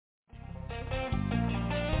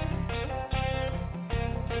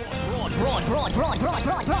Broadcasting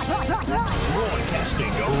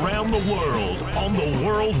around the world on the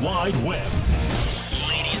World Wide Web.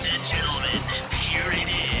 Ladies and gentlemen, here it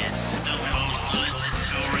is, the most listened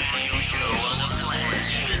to radio show on the planet.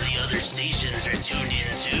 Even the other stations are tuned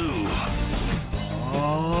in too.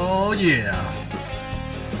 Oh yeah.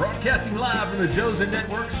 Broadcasting live from the Josie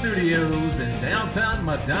Network studios in downtown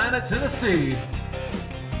Medina, Tennessee.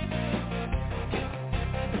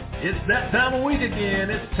 It's that time of week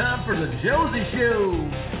again. It's time for the Josie Show.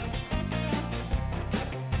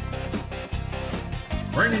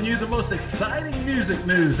 Bringing you the most exciting music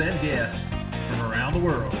news and guests from around the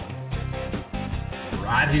world.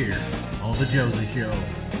 Right here on the Josie Show.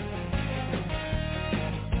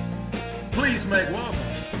 Please make welcome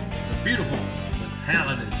the beautiful, the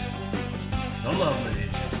talented, the lovely,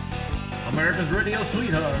 America's radio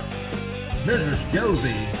sweetheart, Mrs.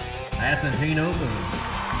 Josie Asentino Moon.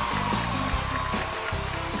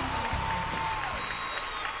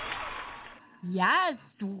 Yes,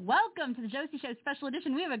 welcome to the Josie Show Special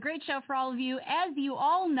Edition. We have a great show for all of you. As you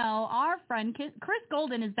all know, our friend Chris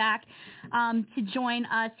Golden is back to join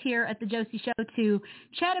us here at the Josie Show to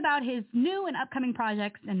chat about his new and upcoming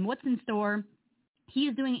projects and what's in store. He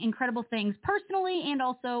is doing incredible things personally and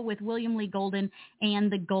also with William Lee Golden and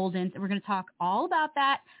the Goldens. And we're going to talk all about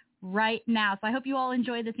that right now. So I hope you all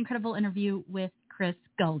enjoy this incredible interview with Chris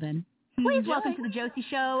Golden. Please welcome to the Josie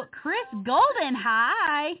Show, Chris Golden.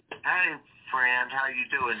 Hi. Hey, friend. How you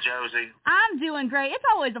doing, Josie? I'm doing great. It's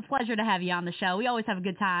always a pleasure to have you on the show. We always have a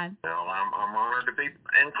good time. Well, I'm honored to be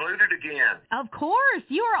included again. Of course.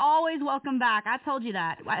 You are always welcome back. I told you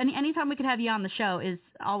that. Anytime we could have you on the show is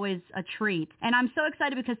always a treat. And I'm so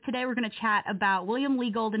excited because today we're going to chat about William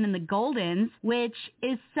Lee Golden and the Goldens, which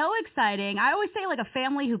is so exciting. I always say like a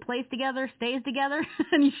family who plays together stays together,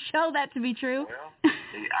 and you show that to be true. Well,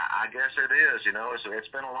 I guess it is. You know,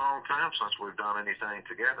 it's been a long time since we've done anything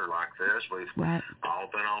together like this. We've all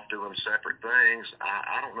been off doing separate things.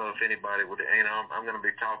 I don't know if anybody would, you know, I'm going to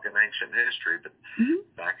be talking ancient history, but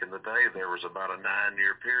back in the day there was about a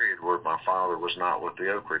 9-year period where my father was not with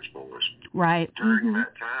the Oak Ridge Boys. Right. During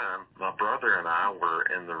that time, my brother and I were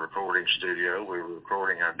in the recording studio. We were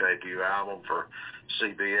recording our debut album for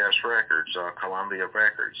CBS Records, Columbia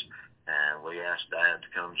Records. And we asked Dad to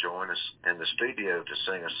come join us in the studio to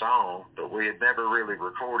sing a song, but we had never really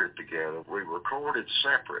recorded together. We recorded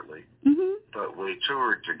separately, but we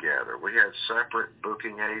toured together. We had separate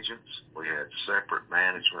booking agents. We had separate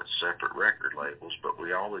management, separate record labels, but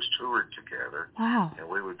we always toured together. Wow. And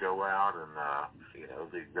we would go out and, you know,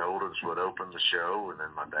 the Goldens would open the show, and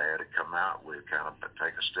then my dad would come out. We'd kind of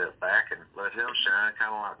take a step back and let him shine,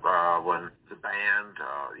 kind of like when the band,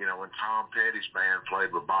 you know, when Tom Petty's band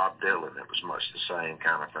played with Bob Dylan, it was much the same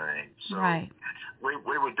kind of thing. So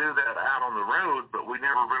we would do that out on the road, but we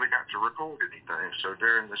never really got to record anything. So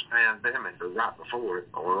during this pandemic, or right before it,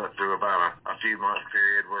 we went through about a few month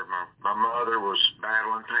period where my mother was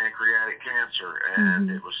battling pancreatic cancer, and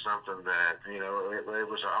it was something that, you know, it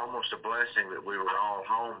was almost a blessing that we were all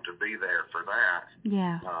home to be there for that.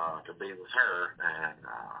 Yeah. To be with her. And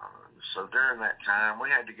so during that time, we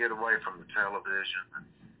had to get away from the television.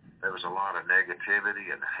 There was a lot of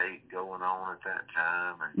negativity and hate going on at that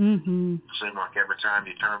time. And it seemed like every time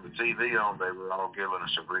you turned the TV on, they were all giving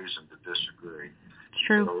us a reason to disagree.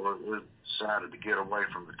 True. So we decided to get away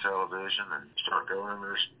from the television and start going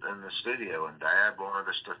in the studio. And Dad wanted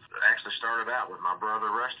us to actually started out with my brother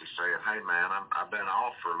Rusty saying, "Hey man, I've been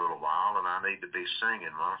off for a little while and I need to be singing.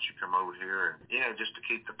 Why don't you come over here and, you know, just to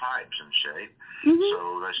keep the pipes in shape."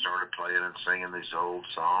 So they started playing and singing these old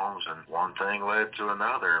songs, and one thing led to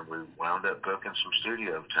another, and we wound up booking some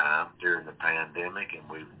studio time during the pandemic, and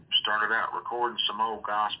we started out recording some old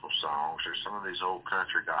gospel songs, or some of these old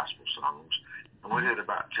country gospel songs. And we did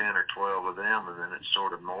about 10 or 12 of them, and then it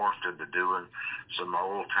sort of morphed into doing some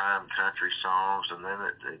old-time country songs, and then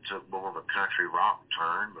it took more of a country rock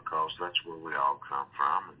turn because that's where we all come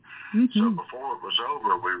from. And so before it was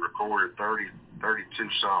over, we recorded 32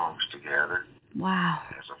 songs together. Wow.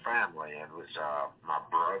 As a family, and it was my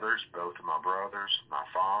brothers, both of my brothers, my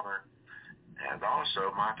father, and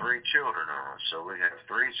also my 3 children on it. So we have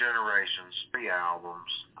 3 generations, 3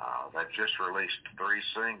 albums. They've just released 3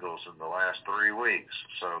 singles in the last 3 weeks.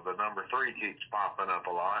 So the number 3 keeps popping up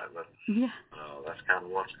a lot, but that's kind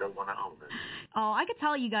of what's going on. Oh, I could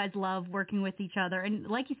tell you guys love working with each other. And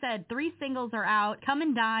like you said, 3 singles are out, Come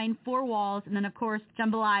and Dine, 4 Walls, and then, of course,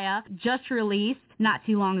 Jambalaya, just released not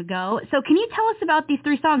too long ago. So can you tell us about these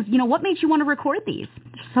 3 songs? You know, what made you want to record these?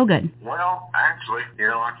 So good. Well, actually,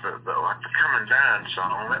 like the Coming Down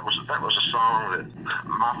song, that was a song that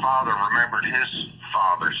my father remembered his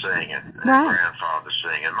father singing, and grandfather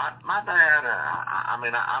singing. My dad, I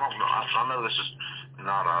don't know. I know this is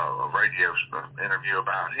not a radio interview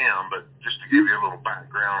about him, but just to give you a little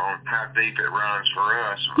background on how deep it runs for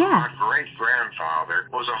us. My great-grandfather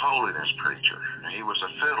was a holiness preacher. He was a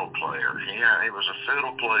fiddle player. He was a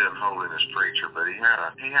fiddle playing holiness preacher, but he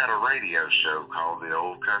had a radio show called the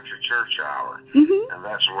Old Country Church Hour, and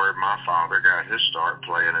that's where my father got his start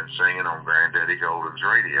playing and singing on Granddaddy Golden's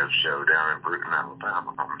radio show down in Bruton,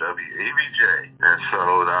 Alabama on WEVJ. And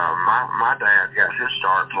so my dad got his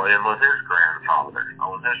start playing with his grandfather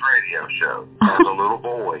on his radio show as a little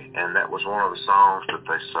boy, and that was one of the songs that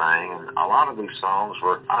they sang. And a lot of these songs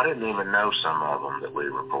I didn't even know some of them that we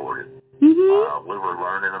recorded. We were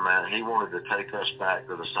learning them out. He wanted to take us back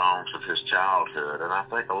to the songs of his childhood, and I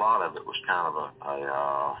think a lot of it was kind of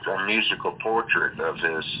a musical portrait of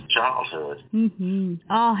his childhood.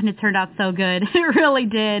 Oh, and it turned out so good. It really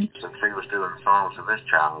did. Since he was doing songs of his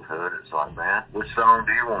childhood, it's like, man, which song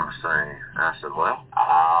do you want to sing? And I said, well,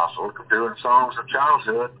 so we're doing songs of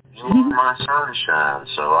childhood. You are my sunshine.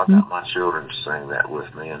 So I got my children to sing that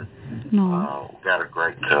with me, and got a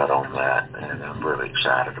great cut on that, and I'm really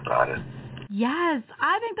excited about it. Yes,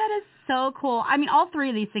 I think that is so cool. I mean, all three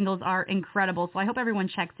of these singles are incredible, so I hope everyone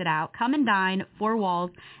checks it out. Come and Dine, Four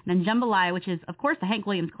Walls, and then Jambalaya, which is, of course, the Hank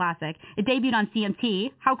Williams classic. It debuted on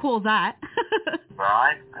CMT. How cool is that?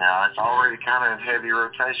 Right. It's already kind of in heavy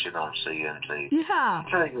rotation on CMT. Yeah.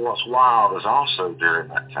 I'll tell you what's wild is also during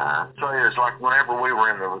that time. I'll tell you, it's like whenever we were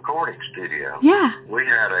in the recording studio. Yeah. We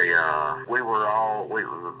had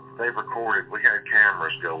they recorded, we had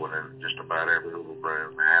cameras going in just about every little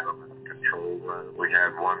room, had them in the control room. We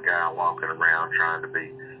had one guy walking around trying to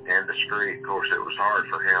be in the street. Of course, it was hard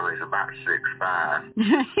for him. He's about 6'5".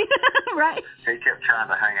 Right. He kept trying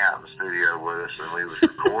to hang out in the studio with us, and we was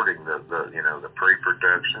recording the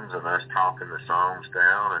pre-productions and us talking the songs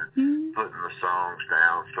down and putting the songs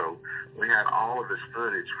down. So we had all of this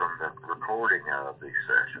footage from the recording of these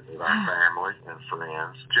sessions with our family and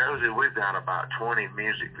friends. Josie, we've got about 20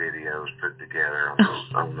 music videos put together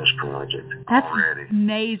on this project already. That's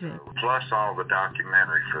amazing. So, plus all the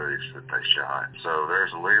documentary footage that they shot. So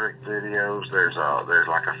there's lyric videos, there's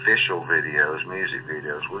like official videos, music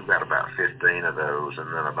videos. We've got about 15 of those,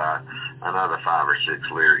 and then about another 5 or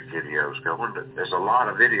 6 lyric videos going. But there's a lot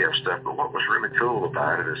of video stuff. But what was really cool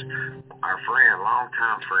about it is our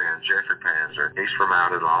longtime friend, Jeffrey Panzer, he's from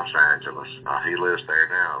out in Los Angeles. He lives there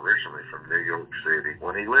now, originally from New York City.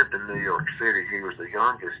 When he lived in New York City, he was the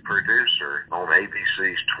youngest producer on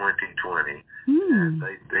ABC's 2020. And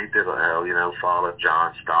they did followed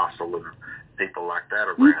John Stossel and people like that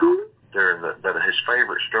around. But his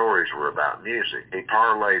favorite stories were about music. He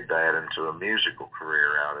parlayed that into a musical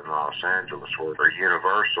career out in Los Angeles for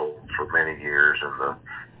Universal for many years, and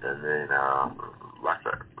then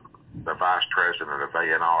the vice president of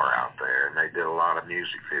A&R out there, and they did a lot of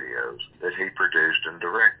music videos that he produced and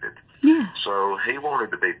directed. Yeah. So he wanted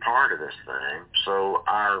to be part of this thing. So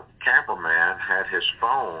our cameraman had his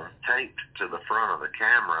phone taped to the front of the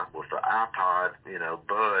camera with the iPod,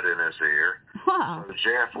 bud in his ear. Wow. So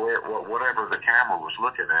Jeff, whatever the camera was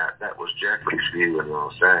looking at, that was Jeffrey's view in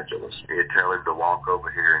Los Angeles. He'd tell him to walk over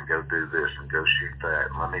here and go do this and go shoot that.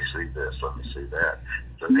 And let me see this. Let me see that.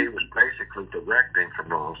 So he was basically directing from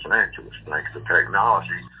Los Angeles, thanks to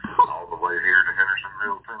technology, all the way here to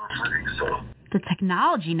Hendersonville, Tennessee. So the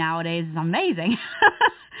technology nowadays is amazing.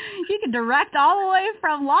 You can direct all the way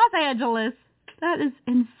from Los Angeles. That is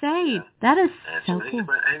insane. Yeah. That is so cool.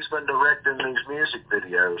 He's been directing these music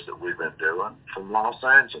videos that we've been doing from Los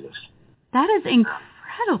Angeles. That is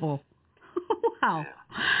incredible. Wow.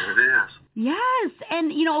 Yeah, it is. Yes,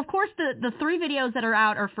 and of course the 3 videos that are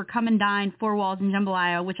out are for Come and Dine, Four Walls, and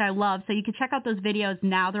Jambalaya, which I love. So you can check out those videos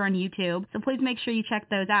now. They're on YouTube. So please make sure you check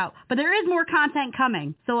those out. But there is more content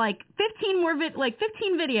coming. So 15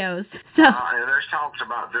 videos. So and there's talks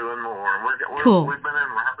about doing more. And cool. We've been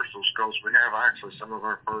in rehearsals because we have actually some of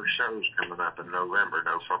our first shows coming up in November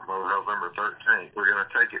 13th. We're going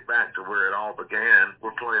to take it back to where it all began.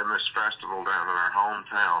 We're playing this festival down in our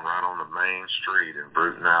hometown, right on the main street in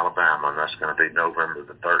Bruton, Alabama. That's going to be November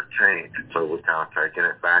the 13th. So we're kind of taking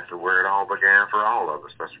it back to where it all began for all of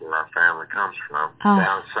us. That's where our family comes from.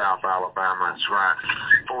 Down in South Alabama. It's right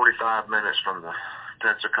 45 minutes from the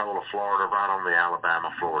Pensacola, Florida, right on the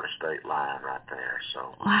Alabama-Florida state line right there.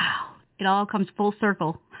 So wow. It all comes full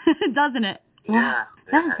circle, doesn't it? Yeah,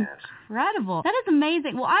 that it is has. incredible. That is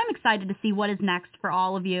amazing. Well, I'm excited to see what is next for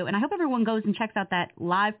all of you, and I hope everyone goes and checks out that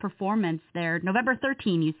live performance there, November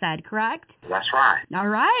 13, you said, correct? That's right. All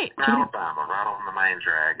right. In Alabama, right on the main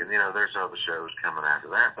drag, and there's other shows coming after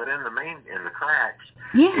that. But in the cracks,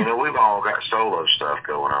 we've all got solo stuff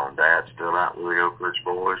going on. Dad's still out with the Oak Ridge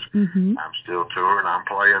Boys. Mm-hmm. I'm still touring. I'm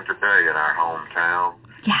playing today in our hometown.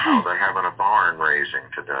 Yes. Oh, they're having a barn raising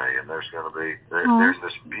today, and there's going to be there's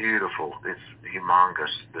this beautiful, it's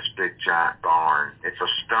humongous, this big giant barn. It's a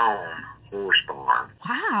stone horse barn.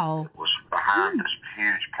 Wow. It was behind this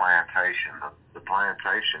huge plantation. The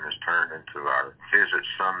plantation is turned into our Visit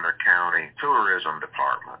Sumner County tourism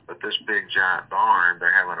department. But this big giant barn,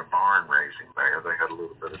 they're having a barn raising there. They had a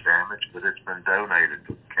little bit of damage, but it's been donated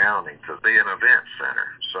to the county to be an event center.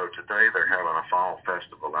 So today they're having a fall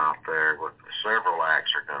festival out there with several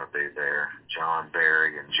acts are going to be there. John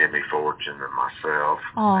Berry and Jimmy Fortune and myself.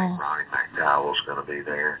 Oh. Ronnie McDowell's going to be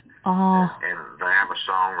there. Oh. And they have a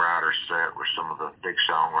songwriter set where some of the big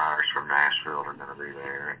songwriters from Nashville are going to be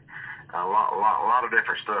there. A lot of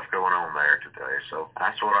different stuff going on there today. So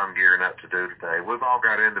that's what I'm gearing up to do today. We've all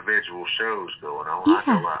got individual shows going on. Yeah.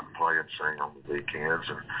 I go out and play and sing on the weekends,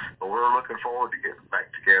 but we're looking forward to getting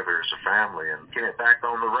back together as a family and getting back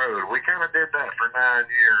on the road. We kind of did that for 9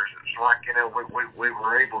 years. It's like, we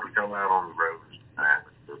were able to go out on the road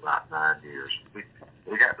for about 9 years. We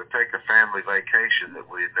got to take a family vacation that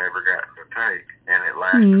we had never gotten to take, and it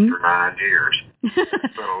lasted for 9 years.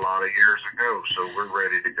 It's been a lot of years ago, so we're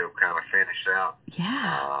ready to go kind of finish out,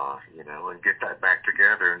 and get that back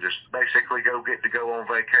together and just basically get to go on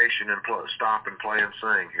vacation and stop and play and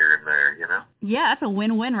sing here and there, Yeah, that's a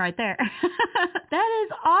win-win right there. That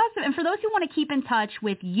is awesome. And for those who want to keep in touch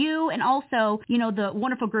with you and also, the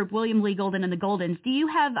wonderful group William Lee Golden and the Goldens, do you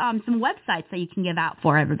have some websites that you can give out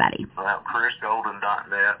for everybody? Well,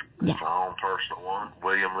 ChrisGolden.net. That's my own personal one.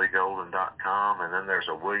 WilliamLeeGolden.com, and then there's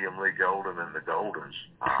a William Lee Golden and the Goldens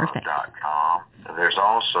 .com. And there's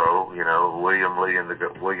also, William Lee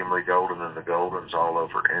Golden and the Goldens all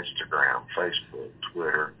over Instagram, Facebook,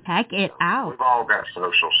 Twitter. Heck it out. We've all got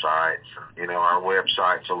social sites, and our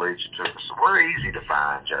websites will lead you to us. We're easy to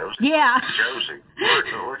find, Josie. Yeah. Josie,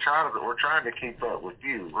 we're trying to keep up with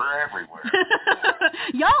you. We're everywhere.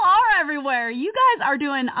 Y'all are everywhere. You guys are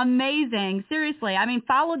doing amazing. Seriously. I mean,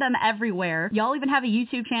 follow them everywhere. Y'all even have a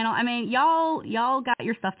YouTube channel. I mean, y'all got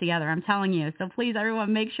your stuff together, I'm telling you. So please,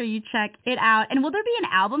 everyone, make sure you check it out. And will there be an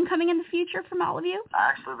album coming in the future from all of you?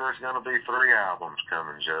 Actually, there's going to be 3 albums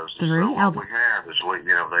coming, Josie. 3 so albums. What we have is,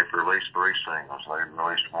 they've released 3 singles. They've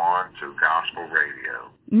released one to gospel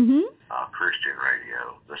radio. Mm-hmm. Christian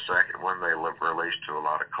radio. The second one they released to a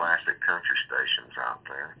lot of classic country stations out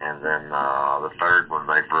there. And then the third one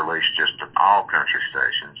they've released just to all country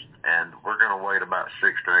stations. And we're going to wait about 6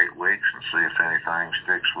 to 8 weeks and see if anything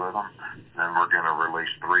sticks with them. Then we're going to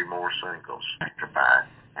release 3 more singles back to back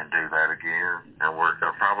and do that again. And we're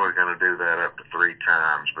probably going to do that up to 3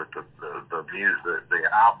 times. But the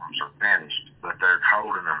albums are finished, but they're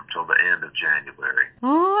holding them till the end of January.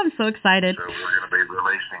 Oh, I'm so excited. So we're going to be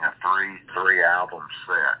releasing a 3 album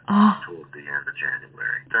set toward the end of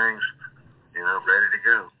January. Things, ready to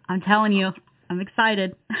go. I'm telling you. I'm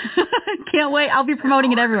excited. Can't wait. I'll be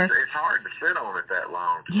promoting it everywhere. It's hard to sit on it that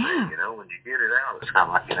long to me, when you get it out. It's kind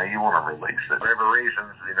of like, you want to release it. For whatever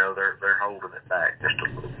reasons, they're holding it back just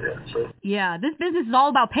a little bit. So. Yeah, this business is all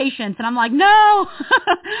about patience, and I'm like, no,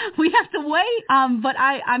 we have to wait. But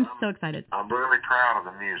I'm so excited. I'm really proud of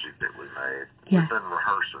the music that we made. Yeah. We've been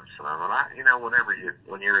rehearsing some, and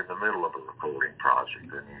when you're in the middle of a recording project,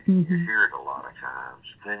 and you hear it a lot of times,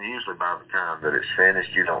 then usually by the time that it's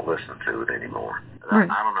finished, you don't listen to it anymore. Right.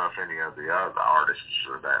 I don't know if any of the other artists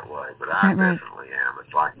are that way, but I definitely am.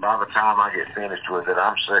 It's like by the time I get finished with it,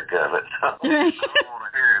 I'm sick of it. I don't want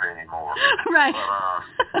to hear it anymore. Right.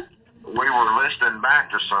 But we were listening back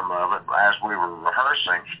to some of it as we were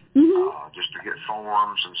rehearsing, just to get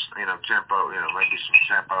forms and tempo, maybe some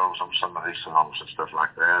tempos on some of these songs and stuff like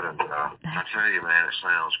that. And I tell you, man, it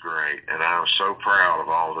sounds great. And I was so proud of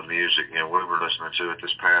all the music. We were listening to it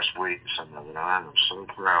this past week. Some of it. I am so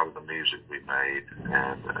proud of the music we made.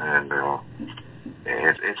 And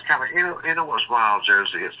it's kind of, what's wild,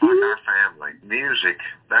 Josie? It's like our family. Music.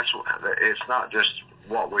 It's not just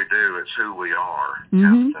what we do, it's who we are,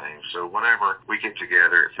 kind of thing. So whenever we get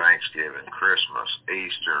together at Thanksgiving, Christmas,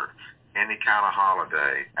 Easter, any kind of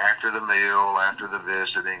holiday, after the meal, after the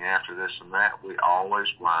visiting, after this and that, we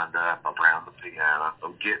always wind up around the piano,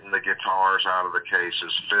 getting the guitars out of the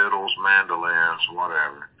cases, fiddles, mandolins,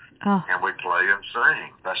 whatever, and we play and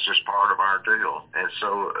sing. That's just part of our deal. And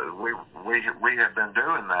so we have been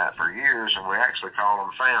doing that for years, and we actually call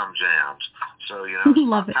them fam jams. So,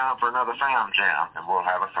 it's time for another fam jam, and we'll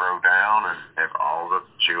have a throwdown and have all the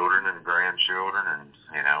children and grandchildren and,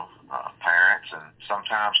 parents and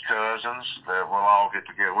sometimes cousins that we'll all get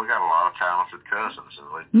together. We got a lot of talented cousins, and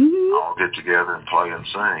we all get together and play and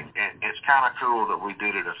sing. And it's kind of cool that we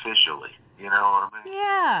did it officially. You know what I mean?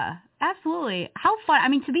 Yeah, absolutely. How fun! I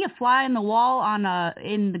mean, to be a fly in the wall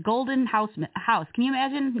in the Golden House. Can you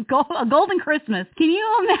imagine a Golden Christmas? Can you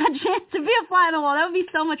imagine to be a fly in the wall? That would be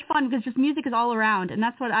so much fun because just music is all around, and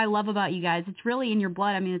that's what I love about you guys. It's really in your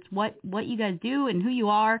blood. I mean, it's what you guys do and who you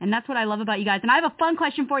are, and that's what I love about you guys. And I have a fun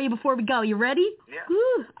question for you before we go. You ready? Yeah.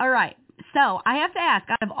 Woo. All right. So I have to ask,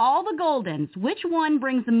 out of all the Goldens, which one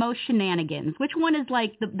brings the most shenanigans? Which one is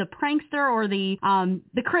like the prankster or the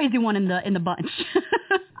crazy one in the bunch?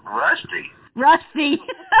 Rusty. Rusty's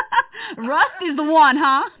the one,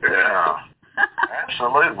 huh? Yeah.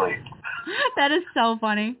 Absolutely. That is so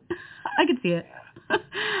funny. I can see it. He's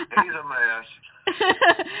a mess.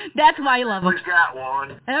 That's why you love him. Everyone's got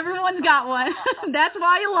one. Everyone's got one. That's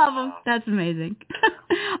why you love him. That's amazing.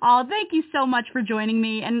 Oh, thank you so much for joining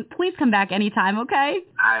me, and please come back anytime, okay?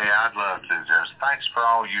 Hey, I'd love to, Jess. Thanks for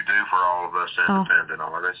all you do for all of us independent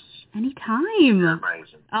artists. Anytime. You're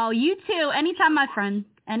amazing. Oh, you too. Anytime, my friend.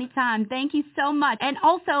 Anytime. Thank you so much. And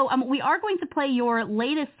also, we are going to play your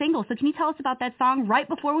latest single, so can you tell us about that song right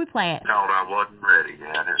before we play it? Called I Wasn't Ready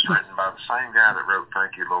Yet. It's written by the same guy that wrote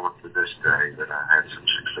Thank You, Lord, for This Day that I had some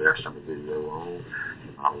success in the video on.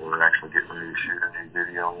 We're actually getting ready to shoot a new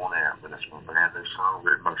video on it, but it's my brand new song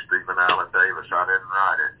written by Stephen Allen Davis. I didn't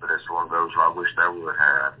write it, but it's one of those I wished I would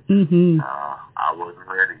have. I wasn't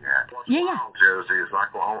ready yet. Yeah. Josie, is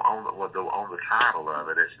like on the title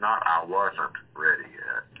of it, it's not I wasn't ready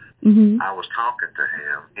yet. I was talking to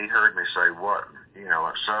him. He heard me say wasn't,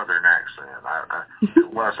 a southern accent.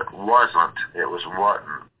 It wasn't. It was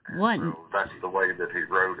wasn't. Wasn't. So that's the way that he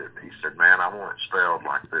wrote it. He said, "Man, I want it spelled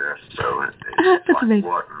like this." So it's that's like amazing.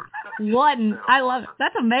 wasn't. Wasn't. I love it.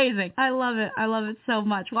 That's amazing. I love it. I love it so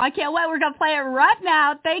much. Well, I can't wait. We're gonna play it right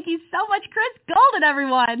now. Thank you so much, Chris Golden,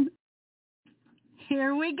 everyone.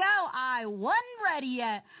 Here we go. I wasn't ready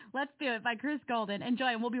yet. Let's do it by Chris Golden. Enjoy,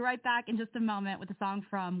 and we'll be right back in just a moment with a song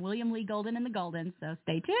from William Lee Golden and the Goldens. So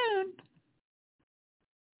stay tuned.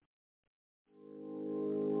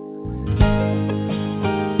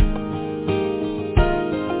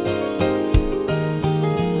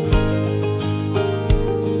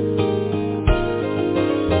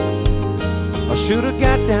 I should have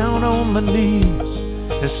got down on my knees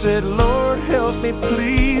and said, Lord, help me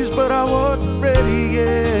please, but I wasn't ready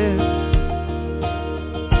yet.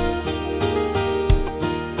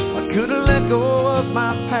 I could have let go of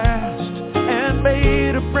my past and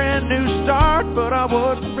made a brand new start, but I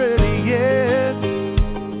wasn't ready yet.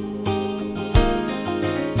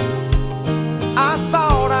 I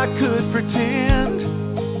thought I could pretend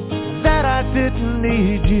that I didn't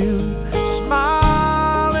need you,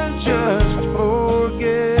 smile and just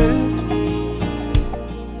forget.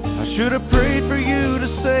 I should have prayed for you to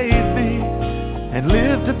save me and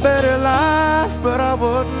lived a better life, but I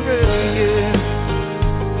wasn't ready yet.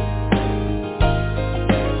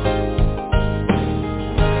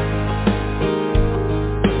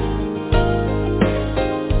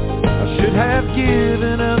 I should have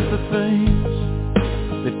given up the things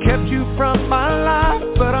that kept you from my life,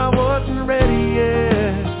 but I wasn't ready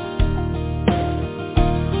yet.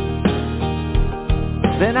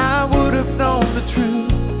 Then I would have known the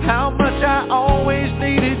truth, how much I always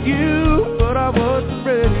needed you, but I wasn't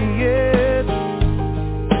ready yet.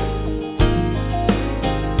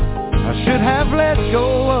 I should have let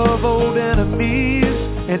go of old enemies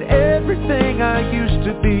and everything I used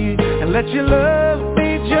to be, and let you love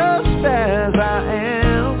me just as I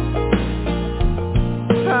am.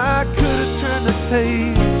 I could have turned the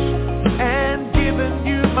page and given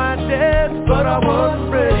you my debts, but I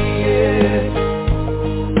wasn't ready yet.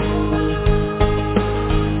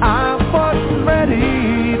 I wasn't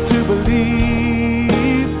ready to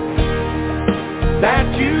believe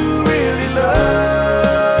that you really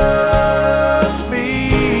loved me.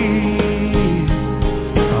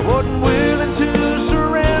 I wasn't willing to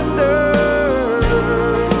surrender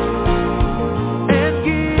and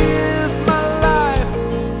give my life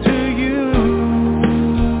to you.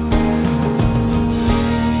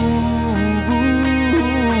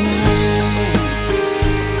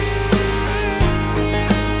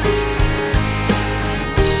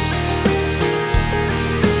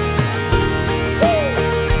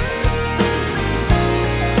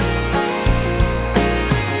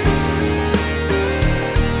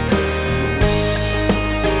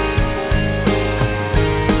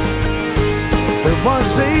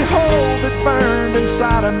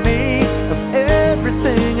 robbing me of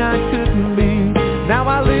everything I couldn't be. Now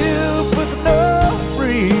I live with no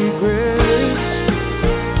regrets.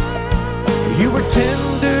 You were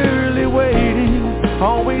tenderly waiting,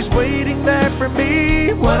 always waiting there for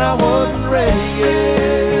me when I wasn't ready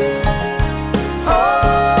yet. Oh,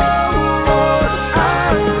 Lord,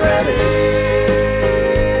 I'm ready.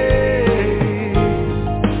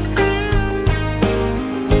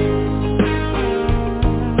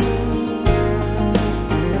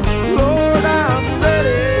 Lord, I'm ready.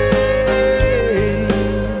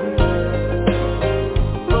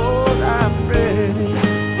 Lord, I'm ready.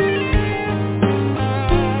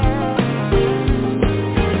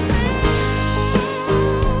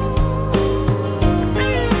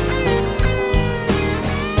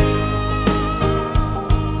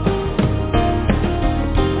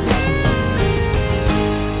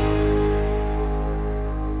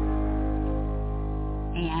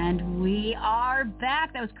 And we are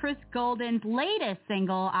back. That was Chris Golden's latest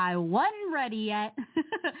single, I Wasn't Ready Yet.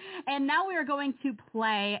 And now we are going to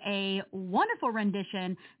play a wonderful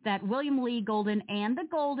rendition that William Lee Golden and the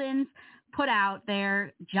Goldens put out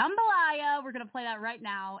there, Jambalaya. We're going to play that right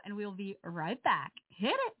now, and we'll be right back.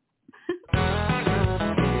 Hit it.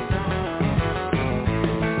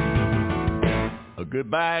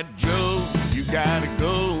 Goodbye, Joe. You gotta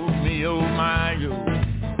go, me oh my oh.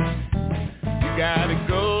 You gotta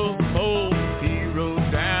go, old hero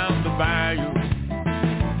down the bayou.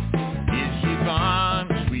 Is she gone,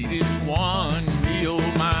 sweetest one, me oh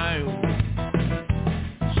my oh.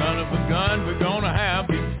 Son of a gun, we're gonna have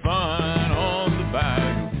big fun on the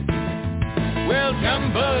bayou. Well,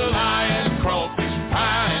 jambalaya, crawfish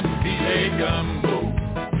pie, and filet gumbo.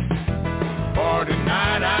 For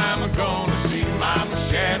tonight I'm gonna see Mama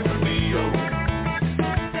Chatterleo.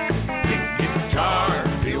 Big guitar,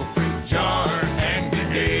 feel free jar, and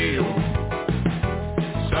Gideo.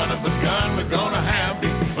 Son of a gun, we're gonna have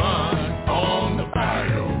big fun on the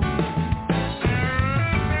bayou.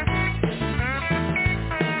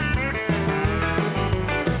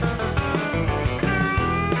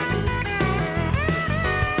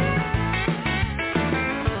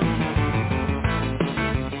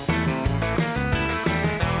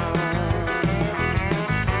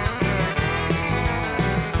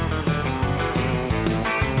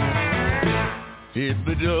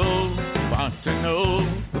 Thibodeau, want to know,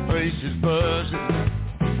 the place is buzzing.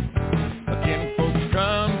 Again, folks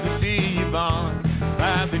come to see Yvonne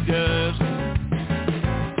by the dozen.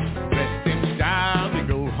 Dressed in style, they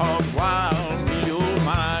go hog wild, me oh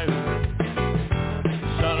my oh.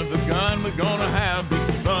 Son of a gun, we're gonna have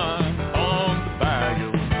big fun on the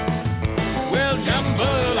bayou. Well,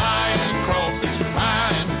 jambalaya, crawfish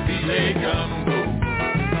pie, and filet gumbo.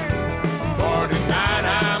 For tonight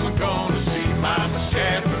I'm gonna Mama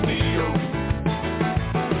Chatterleo.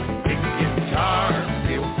 Big guitar,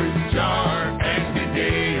 feel free jar, and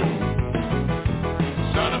Gideo.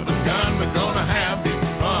 Son of a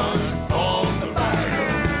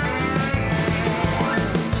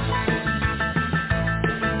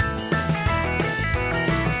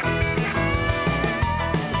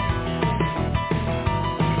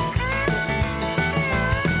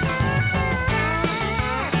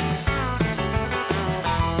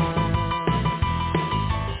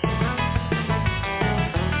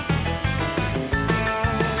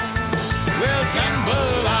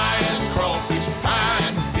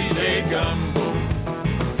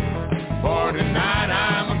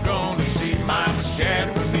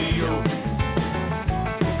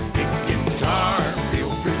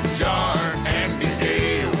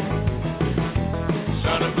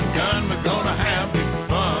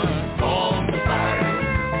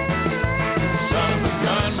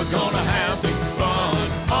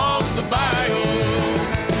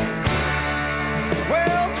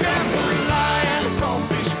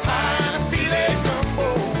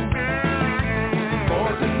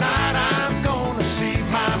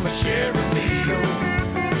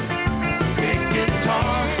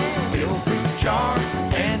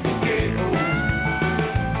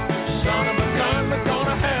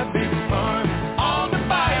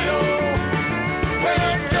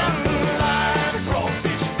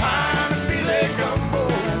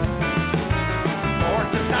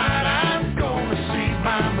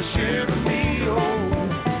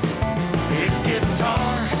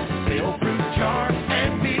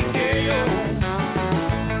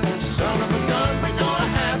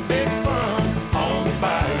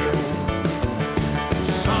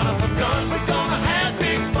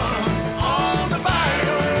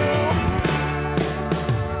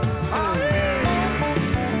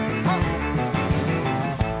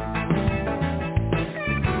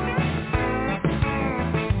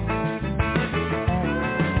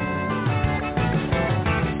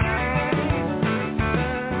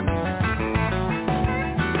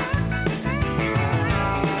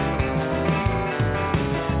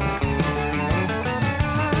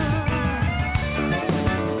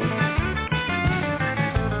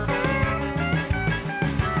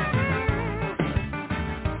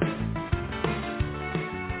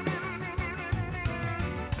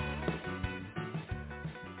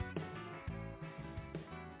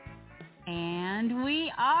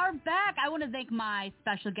want to thank my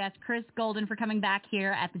special guest, Chris Golden, for coming back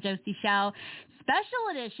here at the Josie Show.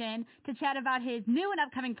 Special edition to chat about his new and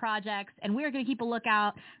upcoming projects, and we're going to keep a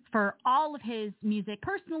lookout for all of his music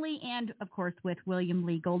personally and, of course, with William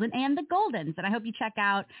Lee Golden and the Goldens. And I hope you check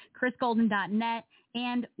out chrisgolden.net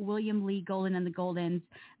and William Lee Golden and the Goldens,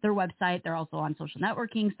 their website. They're also on social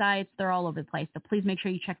networking sites. They're all over the place. So please make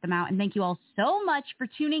sure you check them out. And thank you all so much for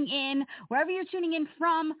tuning in. Wherever you're tuning in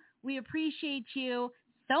from, we appreciate you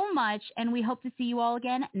so much. And we hope to see you all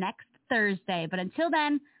again next Thursday. But until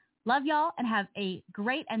then, love y'all and have a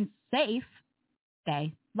great and safe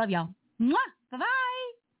day. Love y'all. Mwah! Bye-bye.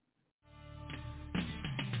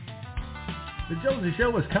 The Josie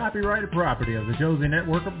Show is copyrighted property of the Josie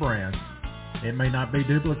Network of Brands. It may not be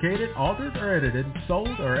duplicated, altered, or edited,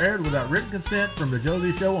 sold, or aired without written consent from the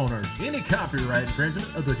Josie Show owners. Any copyright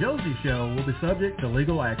infringement of the Josie Show will be subject to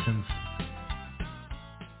legal actions.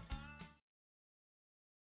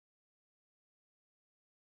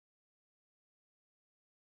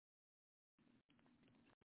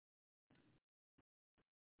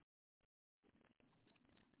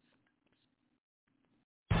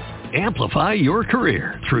 Amplify your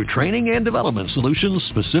career through training and development solutions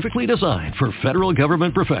specifically designed for federal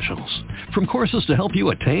government professionals. From courses to help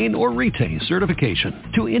you attain or retain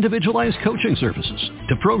certification, to individualized coaching services,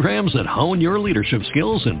 to programs that hone your leadership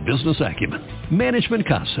skills and business acumen, Management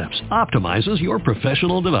Concepts optimizes your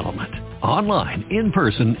professional development. Online, in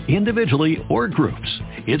person, individually, or groups,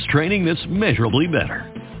 it's training that's measurably better.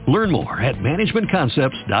 Learn more at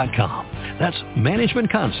managementconcepts.com. That's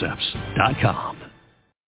managementconcepts.com.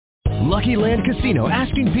 Lucky Land Casino,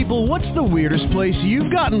 asking people, what's the weirdest place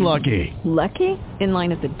you've gotten lucky? Lucky? In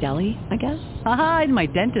line at the deli, I guess? Aha, in my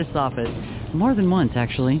dentist's office. More than once,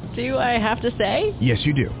 actually. Do I have to say? Yes,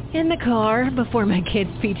 you do. In the car before my kids'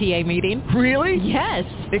 PTA meeting. Really? Yes.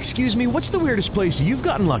 Excuse me, what's the weirdest place you've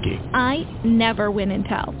gotten lucky? I never win and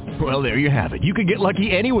tell. Well, there you have it. You can get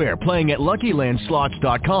lucky anywhere, playing at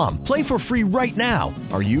LuckyLandSlots.com. Play for free right now.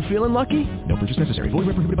 Are you feeling lucky? No purchase necessary. Void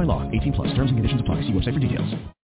where prohibited by law. 18+. Terms and conditions apply. See website for details.